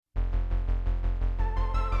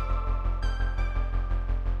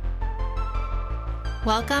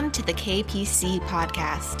Welcome to the KPC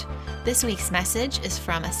podcast. This week's message is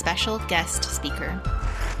from a special guest speaker.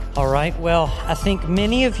 All right, well, I think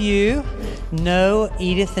many of you know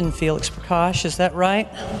Edith and Felix Prakash, is that right?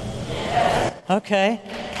 Okay.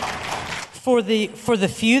 For the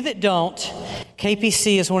few that don't,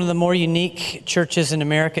 KPC is one of the more unique churches in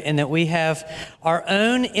America in that we have our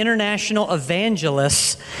own international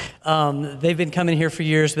evangelists. They've been coming here for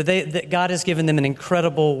years, but God has given them an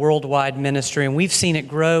incredible worldwide ministry, and we've seen it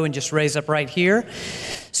grow and just raise up right here.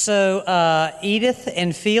 So Edith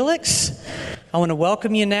and Felix, I want to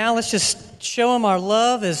welcome you now. Let's just show them our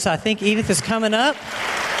love as I think Edith is coming up.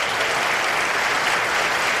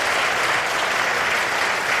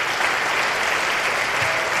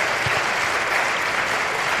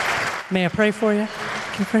 May I pray for you?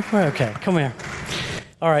 Can I pray for you? Okay, come here.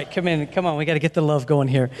 All right, come in. Come on, we got to get the love going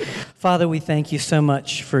here. Father, we thank you so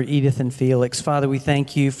much for Edith and Felix. Father, we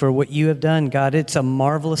thank you for what you have done. God, it's a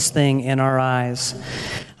marvelous thing in our eyes.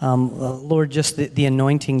 Lord, just the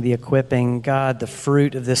anointing, the equipping, God, the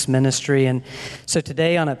fruit of this ministry. And so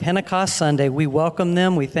today on a Pentecost Sunday, we welcome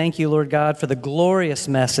them. We thank you, Lord God, for the glorious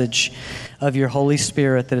message of your Holy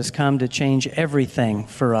Spirit that has come to change everything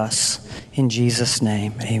for us. In Jesus'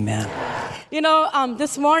 name, amen. You know,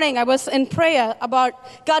 this morning I was in prayer about,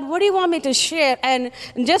 God, what do you want me to share? And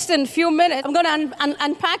just in a few minutes, I'm going to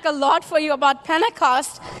unpack a lot for you about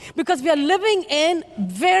Pentecost because we are living in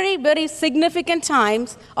very, very significant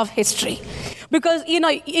times of history. Because, you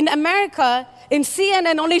know, in America, in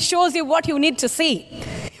CNN only shows you what you need to see.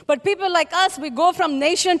 But people like us, we go from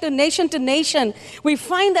nation to nation to nation. We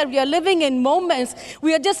find that we are living in moments.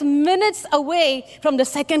 We are just minutes away from the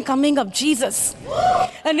second coming of Jesus.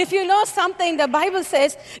 And if you know something, the Bible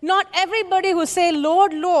says, not everybody who say,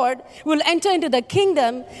 Lord, Lord, will enter into the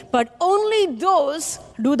kingdom, but only those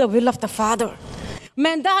do the will of the Father.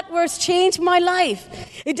 Man, that verse changed my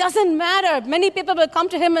life. It doesn't matter. Many people will come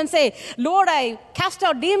to him and say, Lord, I cast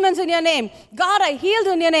out demons in your name. God, I healed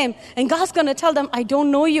in your name. And God's going to tell them, I don't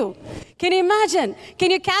know you. Can you imagine? Can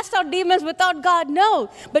you cast out demons without God? No.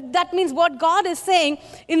 But that means what God is saying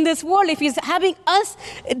in this world, if he's having us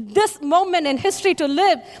this moment in history to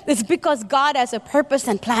live, it's because God has a purpose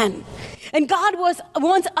and plan. And God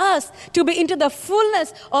wants us to be into the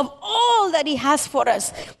fullness of all that he has for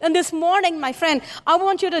us. And this morning, my friend, I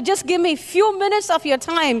want you to just give me a few minutes of your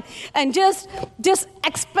time and just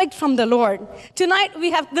expect from the Lord.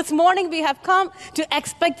 This morning we have come to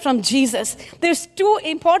expect from Jesus. There's two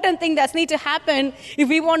important things that need to happen if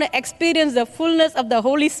we want to experience the fullness of the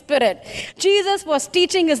Holy Spirit. Jesus was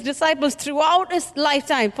teaching his disciples throughout his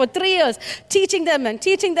lifetime for 3 years, teaching them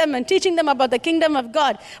about the kingdom of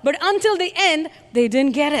God. But until the end, they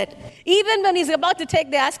didn't get it. Even when he's about to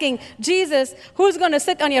take, they're asking, Jesus, who's going to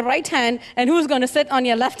sit on your right hand and who's going to sit on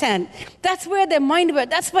your left hand? That's where their mind went.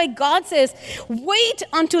 That's why God says, wait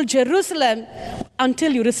until Jerusalem,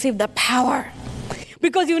 until you receive the power.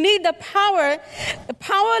 Because you need the power.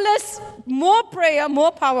 Powerless, more prayer,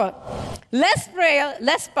 more power. Less prayer,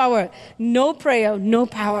 less power. No prayer, no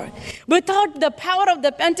power. Without the power of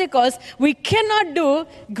the Pentecost, we cannot do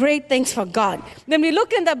great things for God. When we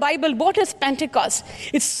look in the Bible, what is Pentecost?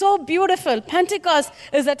 It's so beautiful. Pentecost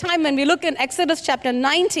is the time when we look in Exodus chapter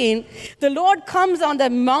 19, the Lord comes on the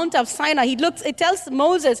Mount of Sinai. It tells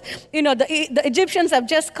Moses, you know, the Egyptians have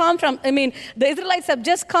just come the Israelites have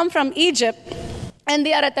just come from Egypt. And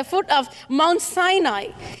they are at the foot of Mount Sinai.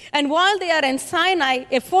 And while they are in Sinai,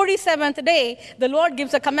 a 47th day, the Lord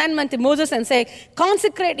gives a commandment to Moses and say,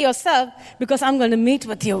 consecrate yourself because I'm going to meet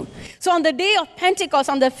with you. So on the day of Pentecost,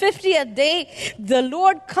 on the 50th day, the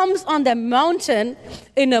Lord comes on the mountain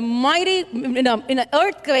in a mighty, in an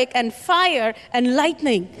earthquake and fire and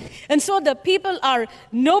lightning. And so the people are,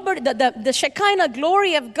 the Shekinah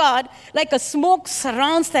glory of God, like a smoke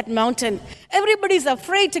surrounds that mountain. Everybody's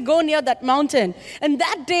afraid to go near that mountain. And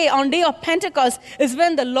that day, on day of Pentecost, is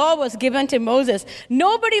when the law was given to Moses.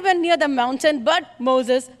 Nobody went near the mountain but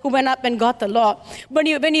Moses, who went up and got the law. When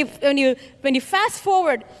you fast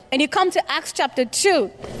forward and you come to Acts chapter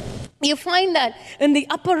 2, you find that in the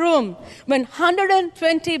upper room, when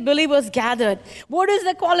 120 believers gathered, what is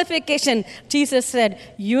the qualification? Jesus said,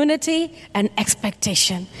 unity and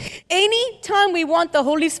expectation. Anytime we want the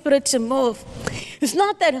Holy Spirit to move, it's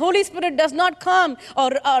not that Holy Spirit does not come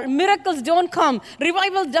or miracles don't come.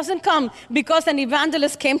 Revival doesn't come because an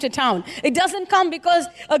evangelist came to town. It doesn't come because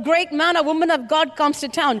a great man or woman of God comes to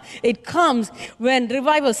town. It comes when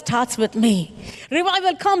revival starts with me.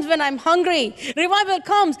 Revival comes when I'm hungry. Revival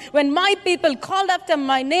comes when when my people called after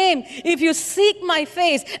my name, if you seek my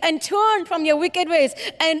face and turn from your wicked ways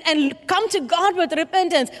and come to God with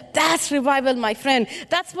repentance, that's revival, my friend.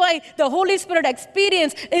 That's why the Holy Spirit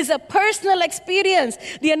experience is a personal experience.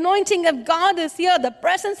 The anointing of God is here. The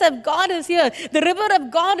presence of God is here. The river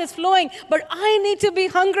of God is flowing, but I need to be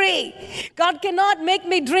hungry. God cannot make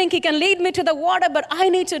me drink. He can lead me to the water, but I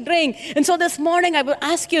need to drink. And so this morning I will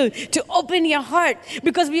ask you to open your heart,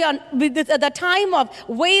 because we are with the time of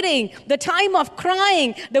waiting, the time of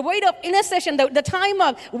crying, the wait of intercession, the time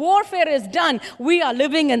of warfare is done. We are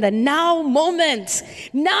living in the now moment.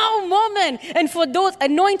 Now moment. And for those,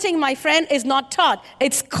 anointing, my friend, is not taught.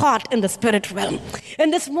 It's caught in the spirit realm.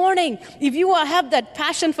 And this morning, if you have that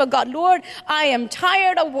passion for God, Lord, I am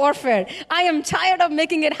tired of warfare. I am tired of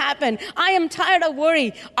making it happen. I am tired of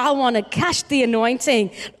worry. I want to catch the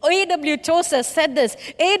anointing. A.W. Tozer said this.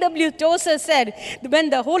 A.W. Tozer said, when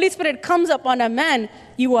the Holy Spirit comes upon a man,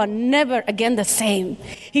 you are never again the same.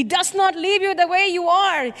 He does not leave you the way you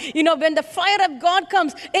are. When the fire of God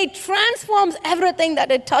comes, it transforms everything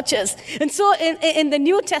that it touches. And so in the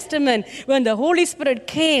New Testament, when the Holy Spirit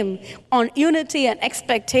came on unity and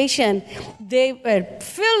expectation, they were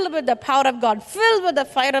filled with the power of God, filled with the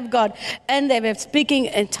fire of God, and they were speaking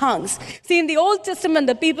in tongues. See, in the Old Testament,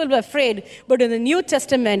 the people were afraid, but in the New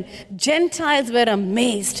Testament, Gentiles were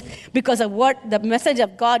amazed because of what the message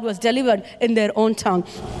of God was delivered in their own tongue.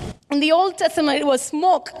 In the Old Testament, it was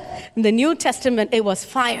smoke. In the New Testament, it was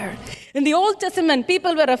fire. In the Old Testament,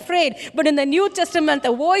 people were afraid. But in the New Testament,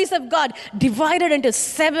 the voice of God divided into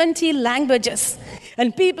 70 languages.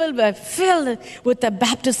 And people were filled with the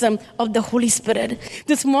baptism of the Holy Spirit.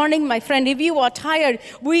 This morning, my friend, if you are tired,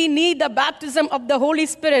 we need the baptism of the Holy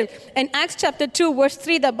Spirit. In Acts chapter 2, verse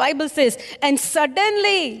 3, the Bible says, and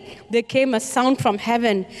suddenly there came a sound from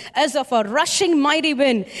heaven as of a rushing mighty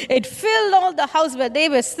wind. It filled all the house where they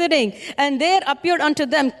were sitting. And there appeared unto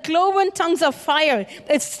them cloven tongues of fire.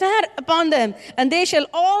 It sat upon them, and they shall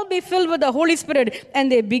all be filled with the Holy Spirit.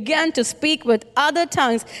 And they began to speak with other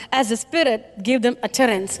tongues as the Spirit gave them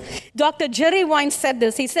utterance. Dr. Jerry Vines said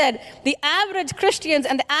this. He said, the average Christians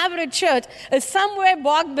and the average church is somewhere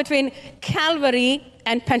bogged between Calvary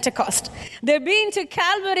and Pentecost. They've been to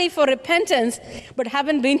Calvary for repentance, but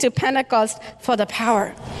haven't been to Pentecost for the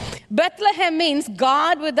power. Bethlehem means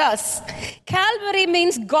God with us. Calvary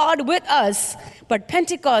means God with us, but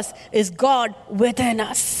Pentecost is God within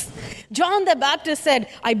us. John the Baptist said,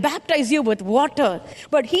 I baptize you with water,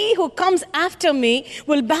 but he who comes after me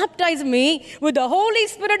will baptize me with the Holy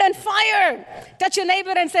Spirit and fire. Touch your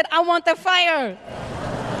neighbor and say, I want the fire.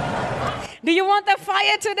 Do you want the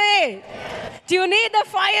fire today? Do you need the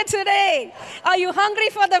fire today? Are you hungry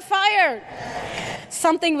for the fire?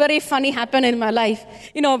 Something very funny happened in my life.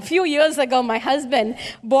 A few years ago, my husband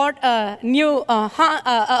bought a new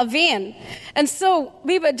van. And so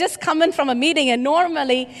we were just coming from a meeting. And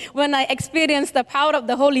normally, when I experience the power of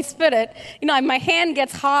the Holy Spirit, my hand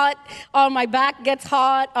gets hot, or my back gets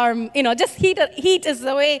hot, or, just heat is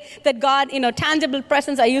the way that God, tangible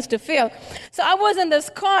presence I used to feel. So I was in this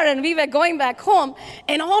car, and we were going back home.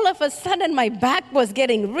 And all of a sudden, my back was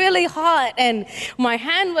getting really hot, and my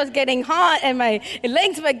hand was getting hot, and my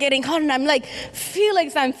legs were getting hot. And I'm like,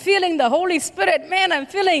 Felix, I'm feeling the Holy Spirit. Man, I'm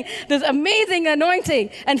feeling this amazing anointing.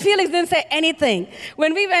 And Felix didn't say anything.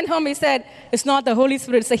 When we went home, he said, it's not the Holy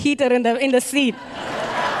Spirit, it's a heater in the seat.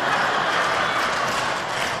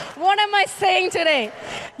 What am I saying today?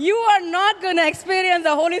 You are not going to experience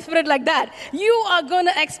the Holy Spirit like that. You are going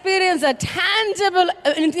to experience a tangible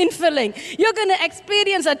infilling. You're going to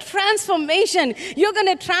experience a transformation. You're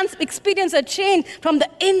going to experience a change from the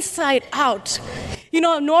inside out.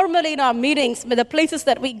 Normally in our meetings, the places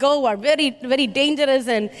that we go are very, very dangerous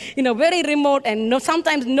and, very remote, and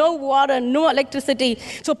sometimes no water, no electricity.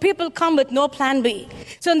 So people come with no plan B.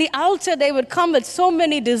 So in the altar, they would come with so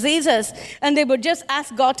many diseases, and they would just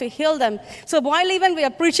ask God to heal them. So while even we are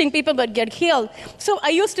preaching, people would get healed. So I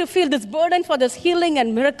used to feel this burden for this healing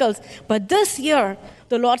and miracles. But this year,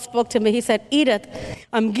 the Lord spoke to me. He said, Edith,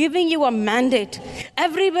 I'm giving you a mandate.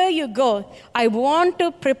 Everywhere you go, I want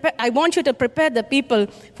you to prepare the people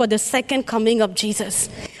for the second coming of Jesus.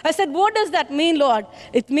 I said, what does that mean, Lord?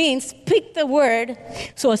 It means speak the word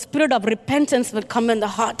so a spirit of repentance will come in the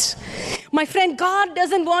heart. My friend, God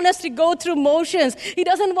doesn't want us to go through motions. He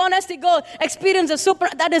doesn't want us to go experience a super.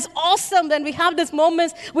 That is awesome when we have these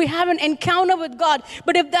moments, we have an encounter with God.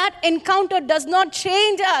 But if that encounter does not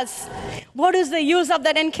change us, what is the use of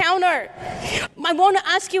that encounter? I want to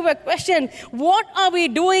ask you a question. What are we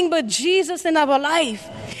doing with Jesus in our life?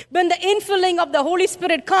 When the infilling of the Holy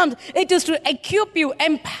Spirit comes, it is to equip you,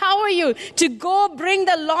 empower you to go bring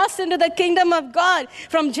the lost into the kingdom of God.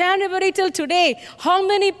 From January till today, how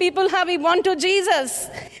many people have we won to Jesus?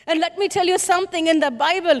 And let me tell you something, in the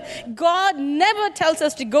Bible, God never tells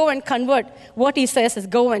us to go and convert. What he says is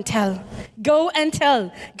go and tell. Go and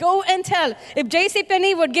tell. Go and tell. If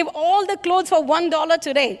JCPenney would give all the clothes for $1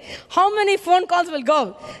 today, how many phone calls will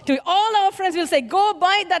go? To all our friends will say, go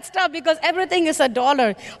buy that stuff because everything is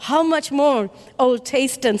 $1. How much more? Oh,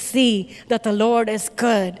 taste and see that the Lord is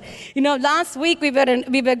good. You know, last week we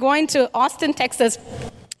were going to Austin, Texas.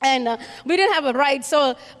 And we didn't have a ride,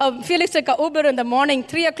 so Felix took an Uber in the morning,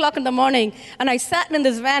 3 o'clock in the morning, and I sat in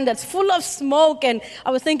this van that's full of smoke, and I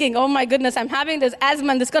was thinking, oh my goodness, I'm having this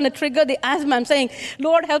asthma, and this is going to trigger the asthma. I'm saying,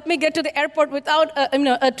 Lord, help me get to the airport without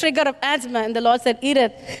a trigger of asthma. And the Lord said,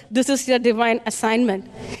 Edith, this is your divine assignment.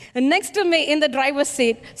 And next to me in the driver's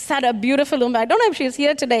seat sat a beautiful woman. I don't know if she's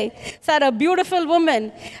here today. Sat a beautiful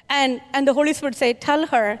woman, and the Holy Spirit said, tell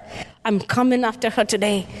her, I'm coming after her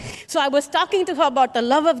today. So I was talking to her about the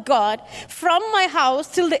love of God. From my house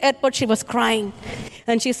till the airport, she was crying.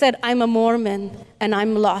 And she said, I'm a Mormon and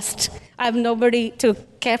I'm lost. I have nobody to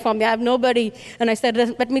care for me. I have nobody. And I said,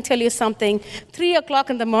 let me tell you something. 3 o'clock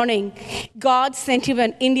in the morning, God sent you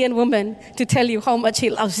an Indian woman to tell you how much he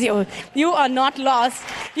loves you. You are not lost.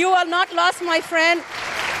 You are not lost, my friend.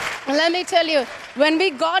 Let me tell you, when we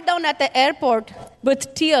got down at the airport,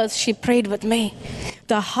 with tears, she prayed with me.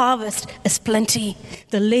 The harvest is plenty.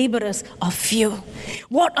 The laborers are few.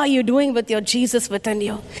 What are you doing with your Jesus within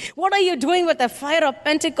you? What are you doing with the fire of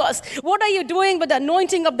Pentecost? What are you doing with the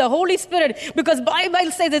anointing of the Holy Spirit? Because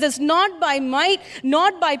Bible says it is not by might,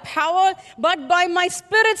 not by power, but by my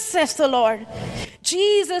Spirit, says the Lord.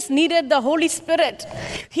 Jesus needed the Holy Spirit.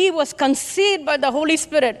 He was conceived by the Holy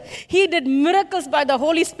Spirit. He did miracles by the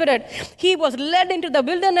Holy Spirit. He was led into the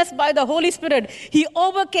wilderness by the Holy Spirit. He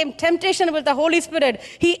overcame temptation with the Holy Spirit.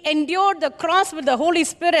 He endured the cross with the Holy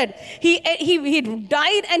Spirit. He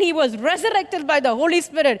died and he was resurrected by the Holy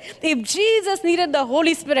Spirit. If Jesus needed the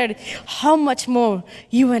Holy Spirit, how much more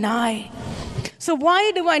you and I? So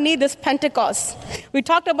why do I need this Pentecost? We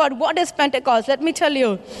talked about what is Pentecost. Let me tell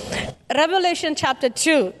you. Revelation chapter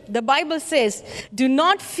 2, the Bible says, do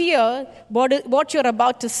not fear what you're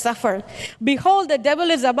about to suffer. Behold, the devil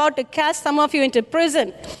is about to cast some of you into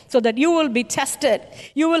prison so that you will be tested.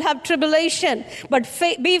 You will have tribulation, but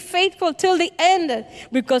be faithful till the end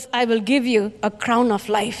because I will give you a crown of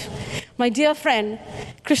life. My dear friend,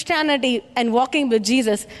 Christianity and walking with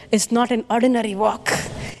Jesus is not an ordinary walk.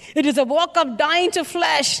 It is a walk of dying to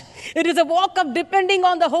flesh. It is a walk of depending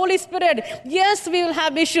on the Holy Spirit. Yes, we will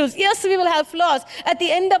have issues. Yes, we will have flaws. At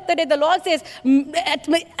the end of the day, the Lord says,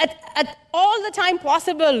 at all the time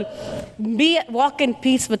possible, walk in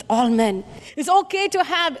peace with all men. It's okay to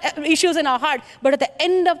have issues in our heart, but at the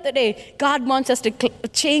end of the day, God wants us to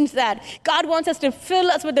change that. God wants us to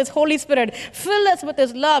fill us with His Holy Spirit, fill us with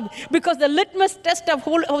His love, because the litmus test of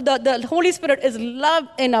the Holy Spirit is love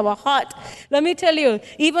in our heart. Let me tell you,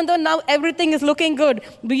 even though now everything is looking good,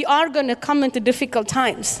 we are going to come into difficult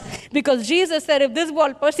times, because Jesus said, if this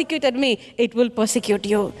world persecuted me, it will persecute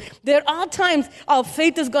you. There are times our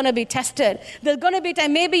faith is going to be tested. There's going to be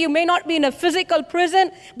time, maybe you may not be in a physical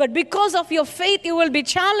prison, but because of your faith, you will be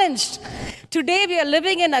challenged. Today, we are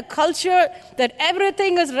living in a culture that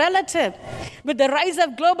everything is relative. With the rise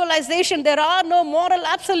of globalization, there are no moral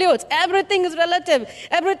absolutes. Everything is relative.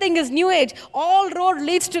 Everything is new age. All road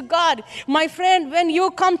leads to God. My friend, when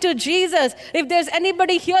you come to Jesus, if there's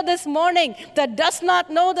anybody here this morning that does not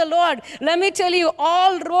know the Lord, let me tell you,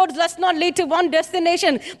 all roads does not lead to one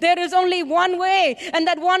destination. There is only one way, and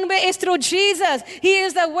that one way is through Jesus. He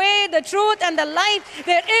is the way, the truth, and the light.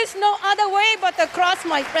 There is no other way but the cross,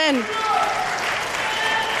 my friend.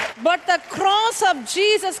 But the cross of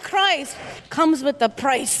Jesus Christ comes with a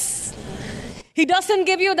price. He doesn't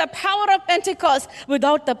give you the power of Pentecost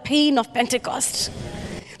without the pain of Pentecost.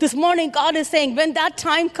 This morning, God is saying, when that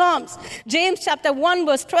time comes, James chapter 1,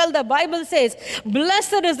 verse 12, the Bible says,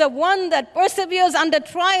 blessed is the one that perseveres under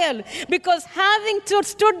trial, because having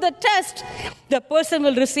stood the test, the person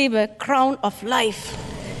will receive a crown of life.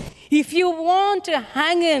 If you want to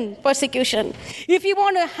hang in persecution, if you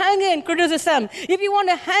want to hang in criticism, if you want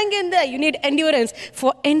to hang in there, you need endurance.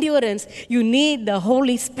 For endurance, you need the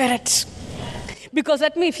Holy Spirit. Because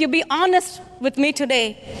if you be honest with me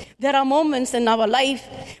today, there are moments in our life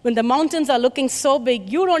when the mountains are looking so big,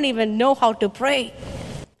 you don't even know how to pray.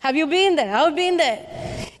 Have you been there? I've been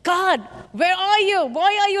there. God, Where are you?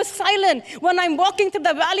 Why are you silent? When I'm walking through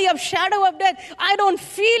the valley of shadow of death, I don't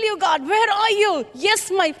feel you, God. Where are you?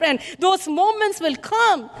 Yes, my friend, those moments will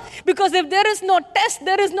come. Because if there is no test,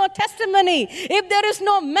 there is no testimony. If there is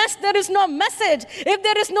no mess, there is no message. If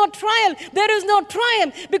there is no trial, there is no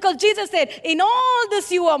triumph. Because Jesus said, in all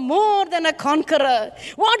this you are more than a conqueror.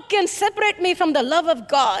 What can separate me from the love of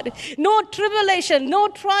God? No tribulation, no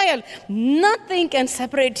trial. Nothing can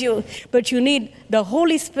separate you. But you need the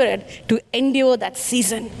Holy Spirit to endure that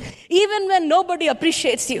season. Even when nobody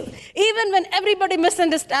appreciates you, even when everybody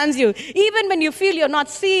misunderstands you, even when you feel you're not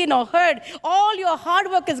seen or heard, all your hard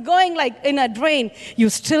work is going like in a drain, you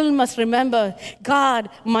still must remember, God,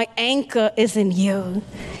 my anchor is in you.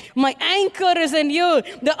 My anchor is in you.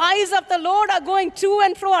 The eyes of the Lord are going to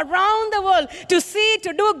and fro around the world to see,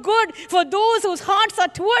 to do good for those whose hearts are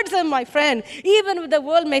towards Him, my friend. Even if the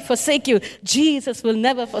world may forsake you, Jesus will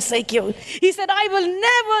never forsake you. He said, I will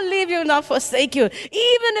never leave you nor forsake you.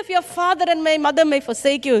 Even if your father and my mother may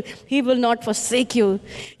forsake you, He will not forsake you.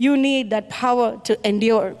 You need that power to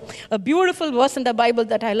endure. A beautiful verse in the Bible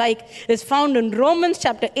that I like is found in Romans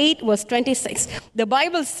chapter 8, verse 26. The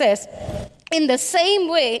Bible says, in the same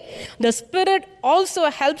way, the Spirit also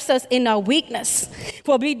helps us in our weakness.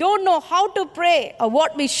 For we don't know how to pray or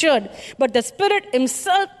what we should, but the Spirit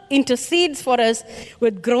Himself intercedes for us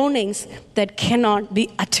with groanings that cannot be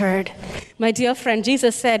uttered. My dear friend,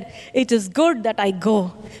 Jesus said, it is good that I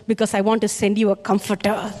go because I want to send you a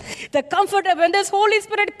comforter. The comforter, when this Holy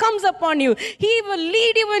Spirit comes upon you, He will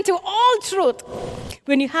lead you into all truth.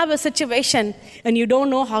 When you have a situation and you don't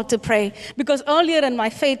know how to pray, because earlier in my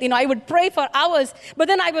faith, I would pray for hours, but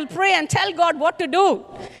then I will pray and tell God what to do.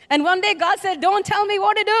 And one day God said, don't tell me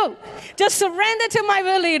what to do. Just surrender to my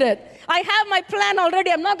will, Edith. I have my plan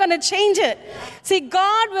already. I'm not going to change it. See,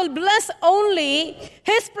 God will bless only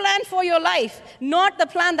His plan for your life, not the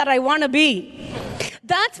plan that I want to be.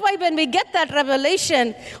 That's why when we get that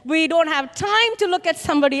revelation, we don't have time to look at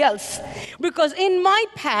somebody else. Because in my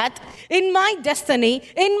path, in my destiny,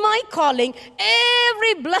 in my calling,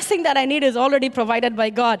 every blessing that I need is already provided by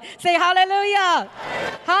God. Say hallelujah.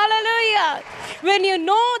 Hallelujah. When you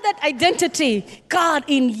know that identity, God,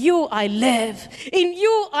 in you I live. In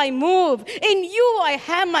you I move. In you I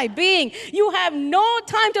have my being. You have no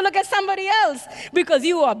time to look at somebody else because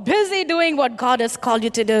you are busy doing what God has called you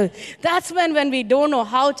to do. That's when we don't know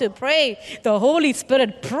how to pray, the Holy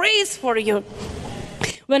Spirit prays for you.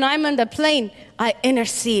 When I'm on the plane, I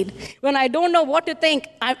intercede. When I don't know what to think,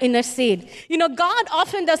 I intercede. God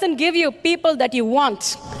often doesn't give you people that you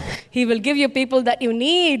want. He will give you people that you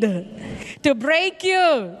need to break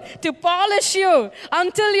you, to polish you,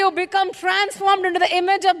 until you become transformed into the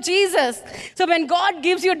image of Jesus. So when God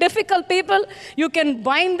gives you difficult people, you can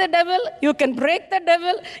bind the devil, you can break the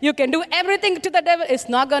devil, you can do everything to the devil. It's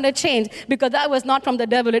not going to change because that was not from the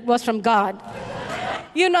devil, it was from God.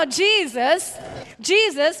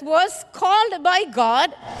 Jesus was called by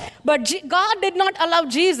God, but God did not allow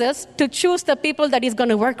Jesus to choose the people that He's going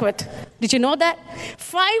to work with. Did you know that?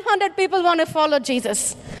 500 people want to follow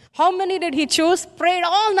Jesus. How many did He choose? Prayed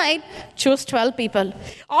all night, chose 12 people.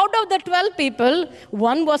 Out of the 12 people,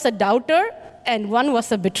 one was a doubter and one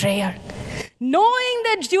was a betrayer. Knowing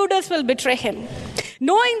that Judas will betray Him,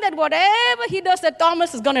 knowing that whatever he does, that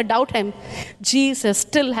Thomas is going to doubt Him, Jesus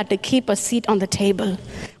still had to keep a seat on the table.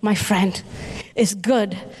 My friend, it's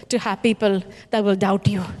good to have people that will doubt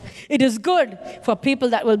you. It is good for people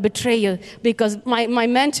that will betray you, because my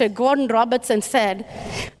mentor, Gordon Robertson, said,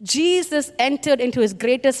 Jesus entered into His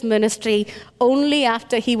greatest ministry only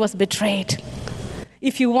after He was betrayed.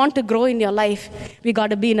 If you want to grow in your life, we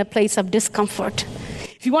got to be in a place of discomfort.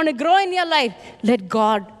 If you want to grow in your life, let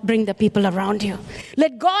God bring the people around you.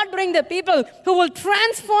 Let God bring the people who will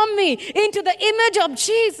transform me into the image of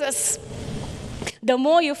Jesus. The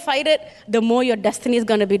more you fight it, the more your destiny is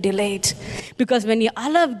going to be delayed. Because when you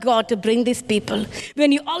allow God to bring these people,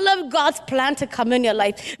 when you allow God's plan to come in your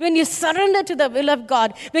life, when you surrender to the will of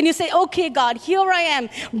God, when you say, okay, God, here I am,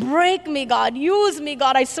 break me, God, use me,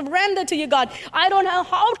 God, I surrender to you, God. I don't know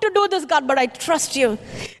how to do this, God, but I trust you.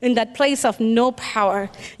 In that place of no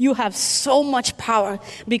power, you have so much power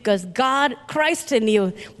because God, Christ in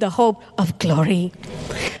you, the hope of glory.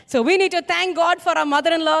 So we need to thank God for our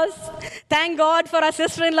mother-in-laws. Thank God for our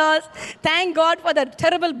sister-in-laws. Thank God for the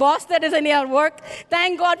terrible boss that is in your work.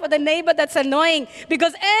 Thank God for the neighbor that's annoying,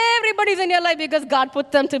 because everybody's in your life because God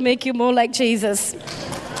put them to make you more like Jesus.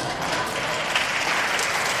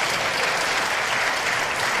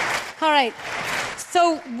 All right.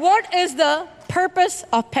 So what is the purpose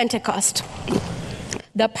of Pentecost?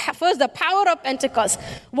 First, the power of Pentecost.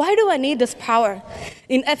 Why do I need this power?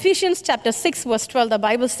 In Ephesians chapter 6, verse 12, the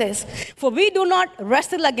Bible says, "For we do not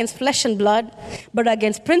wrestle against flesh and blood, but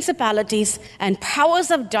against principalities and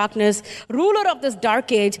powers of darkness, ruler of this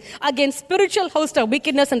dark age, against spiritual hosts of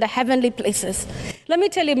wickedness in the heavenly places." Let me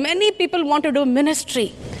tell you, many people want to do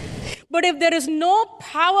ministry. But if there is no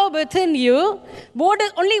power within you,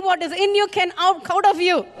 only what is in you can out of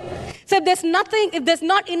you. So if there's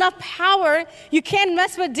not enough power, you can't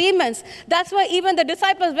mess with demons. That's why even the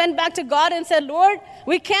disciples went back to God and said, "Lord,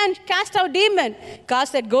 we can't cast out demons." God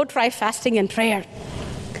said, "Go try fasting and prayer."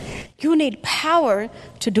 You need power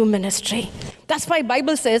to do ministry. That's why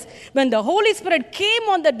Bible says, when the Holy Spirit came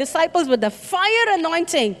on the disciples with the fire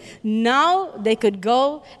anointing, now they could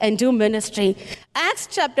go and do ministry.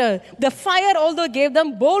 The fire also gave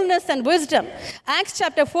them boldness and wisdom. Acts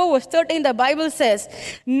chapter 4, verse 13, the Bible says,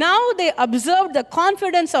 "Now they observed the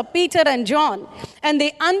confidence of Peter and John, and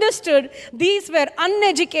they understood these were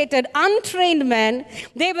uneducated, untrained men.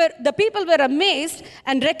 The people were amazed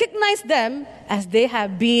and recognized them as they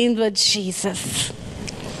have been with Jesus."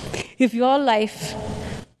 If your life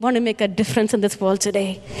want to make a difference in this world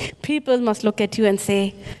today, people must look at you and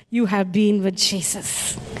say, "You have been with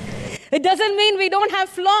Jesus." It doesn't mean we don't have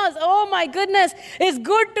flaws. Oh my goodness, it's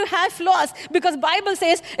good to have flaws because Bible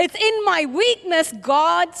says it's in my weakness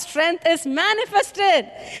God's strength is manifested.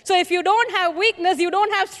 So if you don't have weakness, you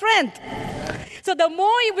don't have strength. So the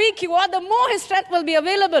more weak you are, the more His strength will be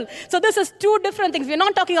available. So this is two different things. We're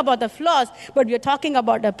not talking about the flaws, but we're talking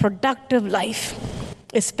about a productive life.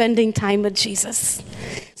 Is spending time with Jesus.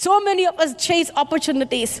 So many of us chase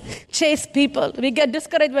opportunities, chase people. We get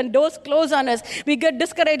discouraged when doors close on us. We get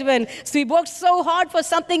discouraged when we work so hard for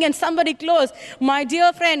something and somebody closes. My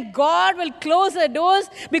dear friend, God will close the doors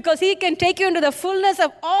because He can take you into the fullness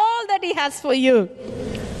of all that He has for you.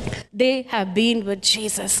 They have been with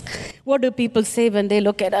Jesus. What do people say when they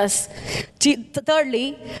look at us?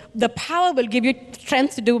 Thirdly, the power will give you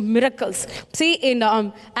strength to do miracles. See, in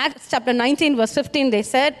Acts chapter 19, verse 15, they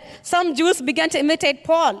said, some Jews began to imitate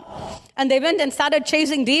Paul. And they went and started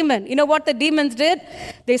chasing demons. You know what the demons did?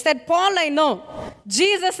 They said, "Paul, I know.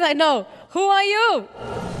 Jesus, I know. Who are you?"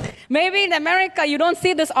 Maybe in America, you don't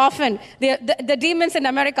see this often. The demons in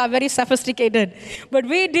America are very sophisticated. But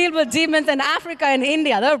we deal with demons in Africa and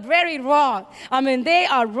India. They're very raw. I mean, they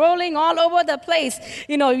are rolling all over the place.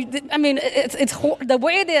 You know, I mean, it's the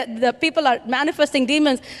way the people are manifesting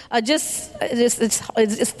demons are just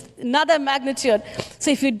another magnitude.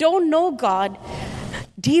 So if you don't know God,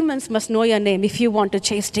 demons must know your name if you want to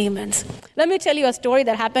chase demons. Let me tell you a story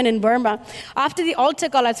that happened in Burma. After the altar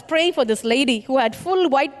call, I was praying for this lady who had full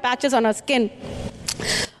white patches on her skin.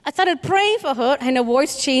 I started praying for her, and her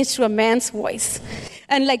voice changed to a man's voice.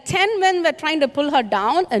 And like 10 men were trying to pull her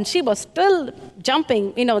down, and she was still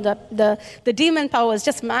jumping. You know, the demon power was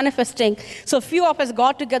just manifesting. So a few of us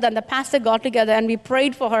got together, and the pastor got together, and we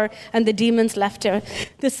prayed for her, and the demons left her.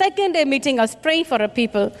 The second day meeting, I was praying for her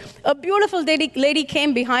people. A beautiful lady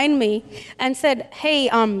came behind me and said, "Hey,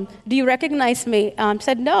 do you recognize me?" I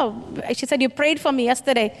said, "No." She said, "You prayed for me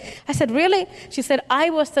yesterday." I said, "Really?" She said, "I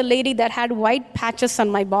was the lady that had white patches on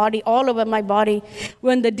my body, all over my body.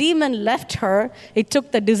 When the demon left her, it took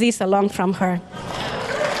the disease along from her."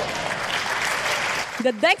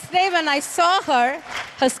 The next day when I saw her,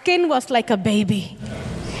 her skin was like a baby.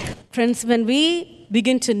 Friends, when we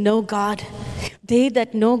begin to know God, they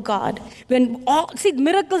that know God,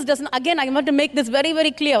 miracles doesn't, again, I want to make this very,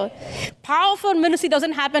 very clear. Powerful ministry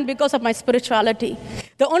doesn't happen because of my spirituality.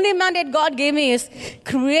 The only mandate God gave me is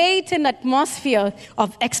create an atmosphere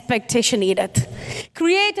of expectation, Edith.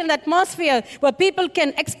 Create an atmosphere where people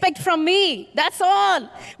can expect from me. That's all.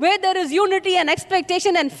 Where there is unity and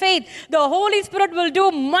expectation and faith, the Holy Spirit will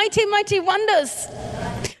do mighty, mighty wonders.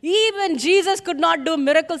 Even Jesus could not do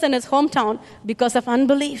miracles in his hometown because of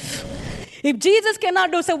unbelief. If Jesus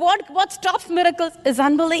cannot do so, what stops miracles is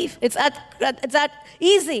unbelief. It's that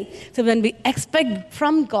easy. So when we expect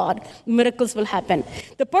from God, miracles will happen.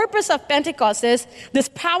 The purpose of Pentecost is this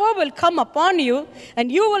power will come upon you,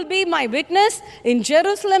 and you will be my witness in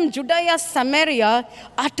Jerusalem, Judea, Samaria,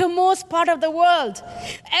 uttermost part of the world.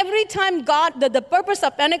 Every time God, the purpose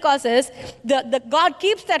of Pentecost is the God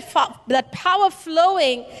keeps that power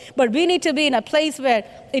flowing, but we need to be in a place where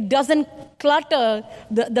it doesn't clutter.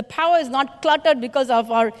 The power is not cluttered because of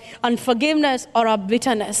our unforgiveness or our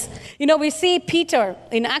bitterness. You know, we see Peter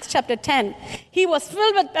in Acts chapter 10. He was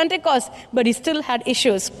filled with Pentecost, but he still had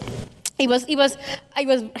issues. He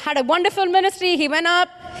had a wonderful ministry. He went up.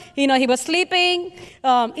 He was sleeping.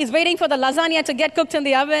 He's waiting for the lasagna to get cooked in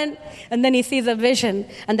the oven. And then he sees a vision.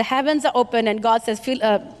 And the heavens are open. And God says,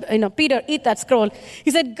 Peter, eat that scroll.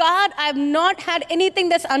 He said, God, I have not had anything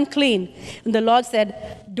that's unclean. And the Lord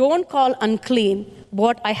said, don't call unclean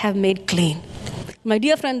what I have made clean. My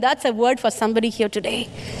dear friend, that's a word for somebody here today.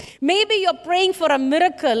 Maybe you're praying for a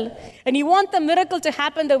miracle and you want the miracle to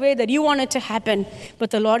happen the way that you want it to happen.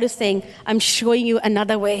 But the Lord is saying, I'm showing you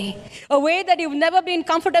another way. A way that you've never been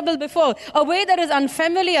comfortable before. A way that is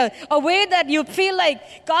unfamiliar. A way that you feel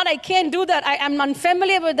like, God, I can't do that. I am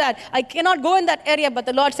unfamiliar with that. I cannot go in that area. But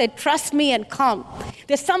the Lord said, trust me and come.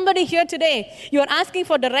 There's somebody here today. You're asking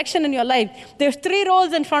for direction in your life. There's 3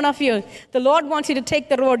 roads in front of you. The Lord wants you to take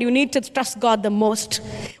the road. You need to trust God the most.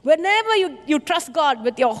 Whenever you trust God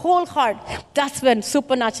with your whole heart, that's when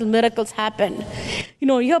supernatural miracles happen.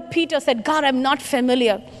 Here Peter said, God, I'm not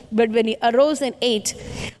familiar. But when he arose and ate,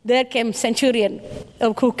 there came centurion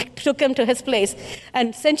who took him to his place.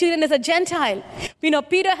 And centurion is a Gentile.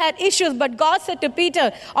 Peter had issues, but God said to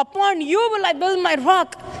Peter, upon you will I build my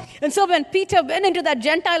rock. And so when Peter went into that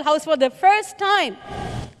Gentile house for the first time,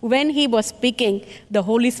 when he was speaking, the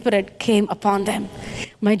Holy Spirit came upon them.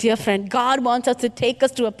 My dear friend, God wants us to take us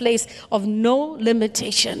to a place of no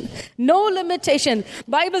limitation. No limitation.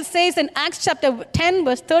 Bible says in Acts chapter 10,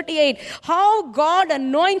 verse 38, how God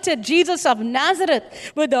anointed Jesus of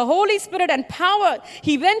Nazareth with the Holy Spirit and power.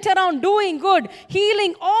 He went around doing good,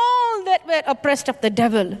 healing all that were oppressed of the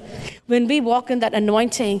devil. When we walk in that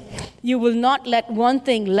anointing, you will not let one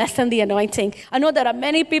thing lessen the anointing. I know there are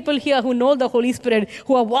many people here who know the Holy Spirit,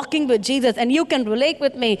 who are walking with Jesus, and you can relate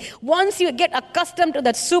with me. Once you get accustomed to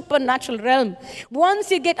that supernatural realm, once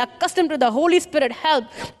you get accustomed to the Holy Spirit help,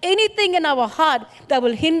 anything in our heart that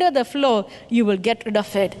will hinder the flow, you will get rid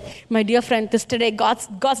of it. My dear friend, this today,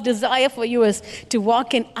 God's desire for you is to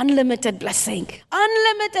walk in unlimited blessing.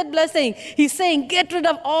 Unlimited blessing. He's saying, get rid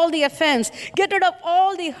of all the offense. Get rid of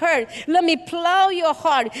all the hurt. Let me plow your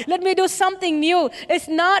heart. Let me do something new. It's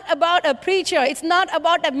not about a preacher. It's not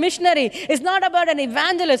about a missionary. It's not about an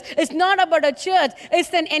evangelist. It's not about a church.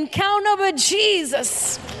 It's an encounter with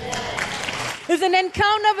Jesus. It's an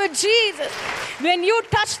encounter with Jesus. When you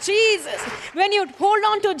touch Jesus, when you hold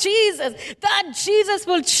on to Jesus, that Jesus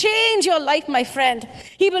will change your life, my friend.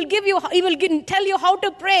 He will tell you how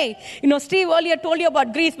to pray. Steve earlier told you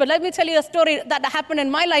about Greece, but let me tell you a story that happened in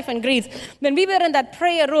my life in Greece. When we were in that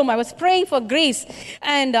prayer room, I was praying for Greece,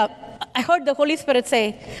 and I heard the Holy Spirit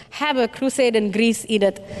say, have a crusade in Greece,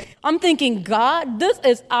 Edith. I'm thinking, God, this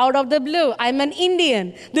is out of the blue. I'm an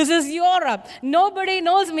Indian. This is Europe. Nobody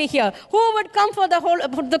knows me here. Who would come for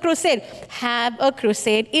the crusade? Have a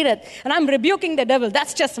crusade, Edith. And I'm rebuking the devil.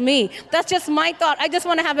 That's just me. That's just my thought. I just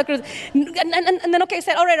want to have a crusade. And then, okay, I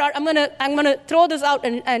said, all right, I'm gonna throw this out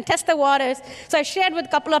and test the waters. So I shared with a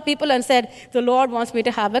couple of people and said, the Lord wants me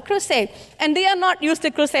to have a crusade. And they are not used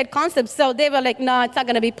to crusade concepts. So they were like, no, it's not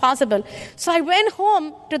going to be possible. So I went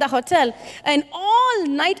home to the hotel, and all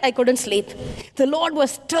night I couldn't sleep. The Lord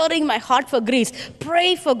was stirring my heart for Greece.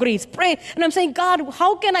 Pray for Greece. Pray. And I'm saying, God,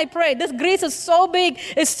 how can I pray? This Greece is so big.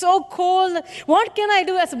 It's so cold. What can I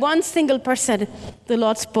do as one single person? The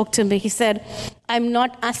Lord spoke to me. He said, I'm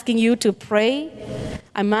not asking you to pray.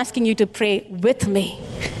 I'm asking you to pray with me.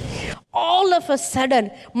 All of a sudden,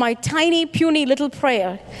 my tiny, puny little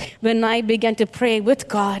prayer, when I began to pray with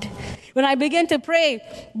God, when I began to pray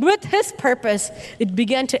with His purpose, it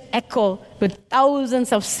began to echo with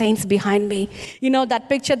thousands of saints behind me. That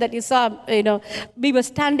picture that you saw, we were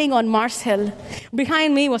standing on Mars Hill.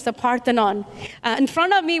 Behind me was the Parthenon. In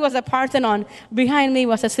front of me was the Parthenon. Behind me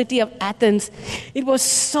was the city of Athens. It was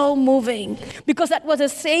so moving because that was the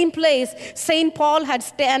same place St. Paul had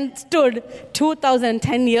stood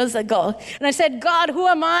 2,010 years ago. And I said, God, who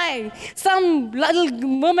am I? Some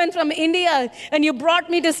little woman from India, and you brought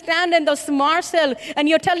me to stand in those Mars Hill, and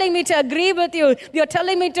you're telling me to agree with you. You're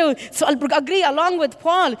telling me to agree along with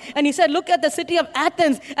Paul. And he said, look at the city of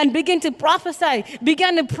Athens and begin to prophesy,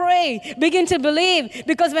 begin to pray, begin to believe.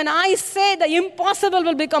 Because when I say the impossible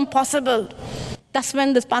will become possible. That's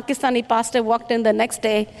when this Pakistani pastor walked in the next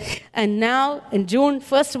day. And now, in June,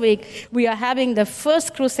 first week, we are having the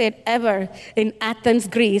first crusade ever in Athens,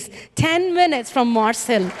 Greece, 10 minutes from Mars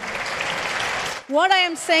Hill. What I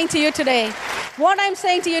am saying to you today,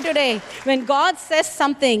 when God says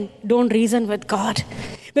something, don't reason with God.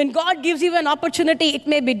 When God gives you an opportunity, it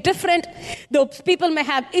may be different. Those people may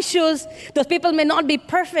have issues. Those people may not be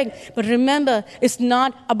perfect. But remember, it's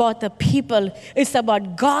not about the people. It's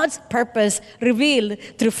about God's purpose revealed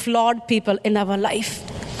through flawed people in our life.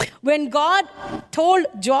 When God told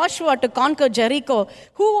Joshua to conquer Jericho,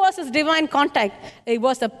 who was his divine contact? It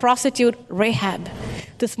was the prostitute Rahab.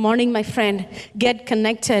 This morning, my friend, get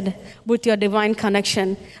connected with your divine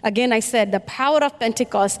connection. Again, I said the power of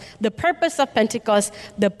Pentecost, the purpose of Pentecost,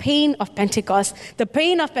 the pain of Pentecost. The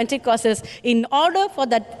pain of Pentecost is in order for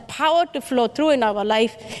that power to flow through in our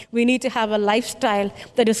life, we need to have a lifestyle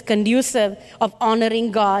that is conducive of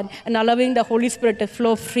honoring God and allowing the Holy Spirit to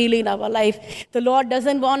flow freely in our life. The Lord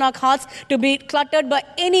doesn't want our hearts to be cluttered by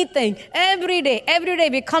anything. Every day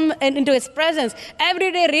we come into His presence.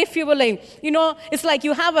 Every day refueling. It's like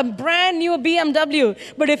you have a brand new BMW,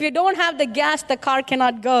 but if you don't have the gas, the car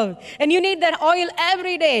cannot go. And you need that oil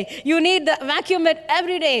every day. You need the vacuum it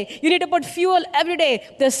every day. You need to put fuel every day.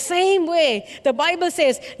 The same way, the Bible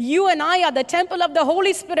says, you and I are the temple of the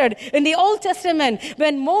Holy Spirit. In the Old Testament,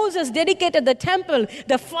 when Moses dedicated the temple,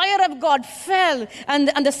 the fire of God fell and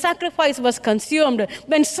the sacrifice was consumed.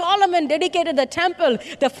 When Solomon dedicated the temple,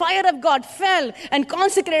 the fire of God fell and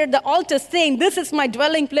consecrated the altar, saying, this is my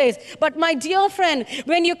dwelling place. But my dear friend,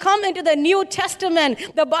 when you come into the New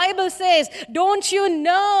Testament, the Bible says, don't you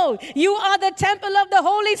know you are the temple of the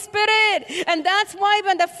Holy Spirit? And that's why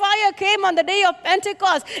when the fire came on the day of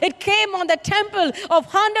Pentecost, it came on the temple of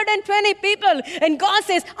 120 people. And God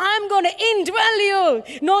says, I'm going to indwell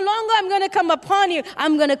you. No longer I'm going to come upon you.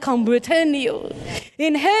 I'm going to come within you.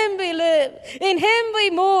 In Him we live. In Him we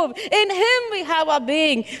move. In Him we have our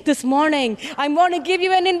being. This morning, I want to give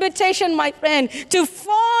you an invitation, my friend, to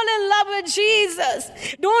fall in love with Jesus.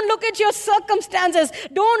 Don't look at your circumstances.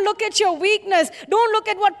 Don't look at your weakness. Don't look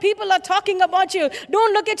at what people are talking about you.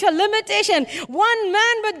 Don't look at your limitation. One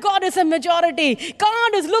man with God is a majority.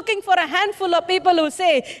 God is looking for a handful of people who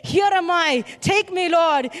say, here am I. Take me,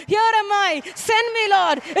 Lord. Here am I. Send me,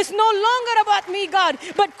 Lord. It's no longer about me, God,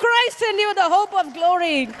 but Christ in you, the hope of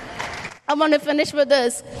glory. I want to finish with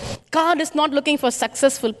this. God is not looking for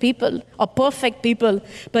successful people or perfect people,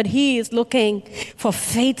 but He is looking for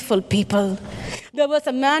faithful people. There was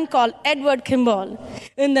a man called Edward Kimball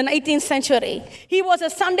in the 19th century. He was a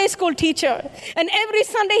Sunday school teacher, and every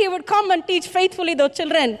Sunday he would come and teach faithfully the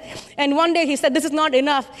children. And one day he said, this is not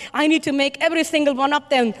enough. I need to make every single one of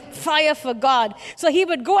them fire for God. So he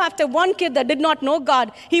would go after one kid that did not know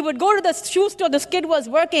God. He would go to the shoe store this kid was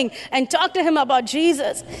working and talk to him about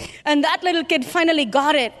Jesus. And that little kid finally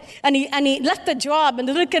got it. And he left the job, and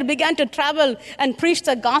the little kid began to travel and preach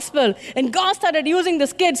the gospel. And God started using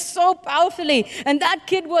this kid so powerfully. And that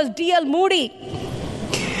kid was D.L. Moody.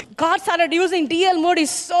 God started using D.L. Moody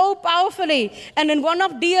so powerfully. And in one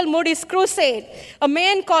of D.L. Moody's crusade, a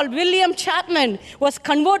man called William Chapman was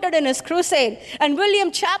converted in his crusade. And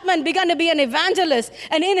William Chapman began to be an evangelist.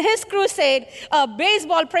 And in his crusade, a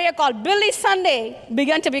baseball player called Billy Sunday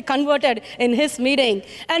began to be converted in his meeting.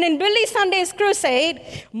 And in Billy Sunday's crusade,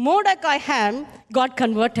 Mordecai Ham got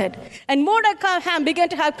converted. And Mordecai Ham began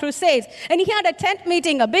to have crusades. And he had a tent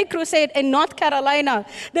meeting, a big crusade in North Carolina.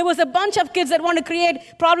 There was a bunch of kids that wanted to create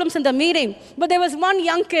problems in the meeting. But there was one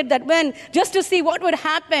young kid that went just to see what would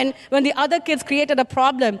happen when the other kids created a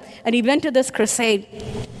problem. And he went to this crusade.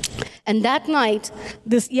 And that night,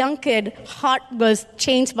 this young kid's heart was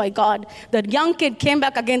changed by God. That young kid came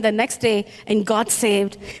back again the next day and got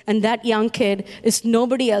saved. And that young kid is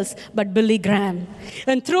nobody else but Billy Graham.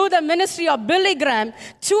 And through the ministry of Billy Graham,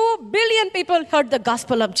 2 billion people heard the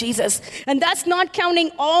gospel of Jesus. And that's not counting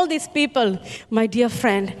all these people. My dear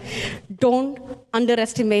friend, don't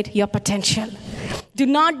underestimate your potential. Do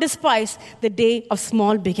not despise the day of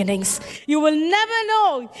small beginnings. You will never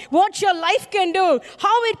know what your life can do,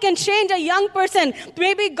 how it can change a young person.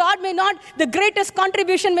 Maybe God may not, the greatest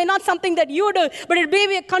contribution may not something that you do, but it may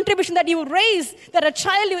be a contribution that you raise, that a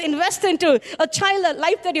child you invest into, a child, a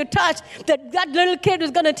life that you touch, that little kid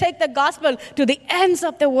is going to take the gospel to the ends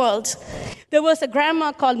of the world. There was a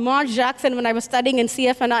grandma called Marge Jackson when I was studying in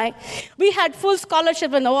CFNI. We had full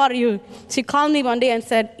scholarship in ORU. She called me one day and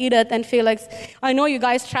said, Edith and Felix, I know you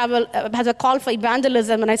guys travel, has a call for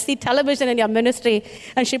evangelism, and I see television in your ministry.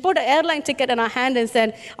 And she put an airline ticket in her hand and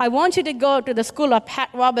said, I want you to go to the school of Pat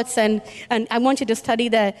Robertson, and I want you to study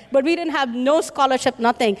there. But we didn't have no scholarship,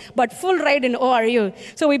 nothing, but full ride in ORU.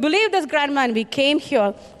 So we believed this grandma, and we came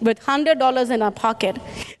here with $100 in our pocket.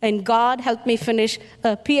 And God helped me finish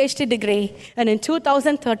a PhD degree. And in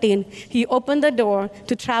 2013, He opened the door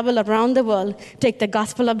to travel around the world, take the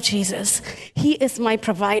gospel of Jesus. He is my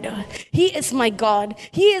provider. He is my God.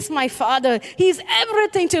 He is my Father. He is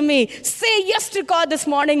everything to me. Say yes to God this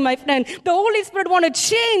morning, my friend. The Holy Spirit wants to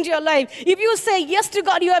change your life. If you say yes to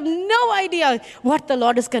God, you have no idea what the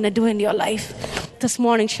Lord is going to do in your life. This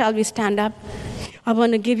morning, shall we stand up? I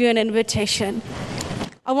want to give you an invitation.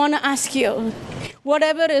 I want to ask you,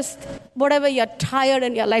 Whatever you're tired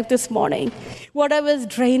in your life this morning, whatever is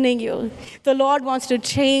draining you, the Lord wants to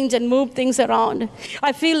change and move things around.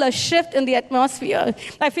 I feel a shift in the atmosphere.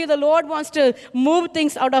 I feel the Lord wants to move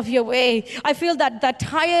things out of your way. I feel that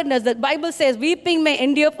tiredness, the Bible says, weeping may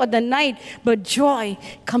endure for the night, but joy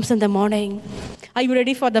comes in the morning. Are you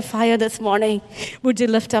ready for the fire this morning? Would you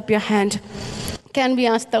lift up your hand? Can we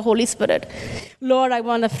ask the Holy Spirit, Lord, I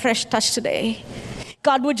want a fresh touch today.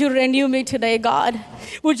 God, would you renew me today, God?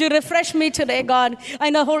 Would you refresh me today, God? I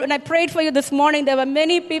know when I prayed for you this morning, there were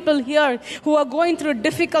many people here who are going through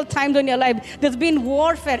difficult times in your life. There's been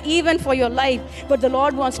warfare even for your life, but the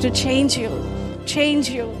Lord wants to change you. Change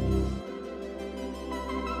you.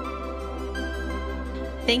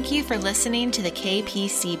 Thank you for listening to the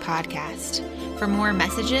KPC podcast. For more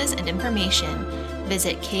messages and information,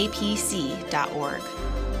 visit kpc.org.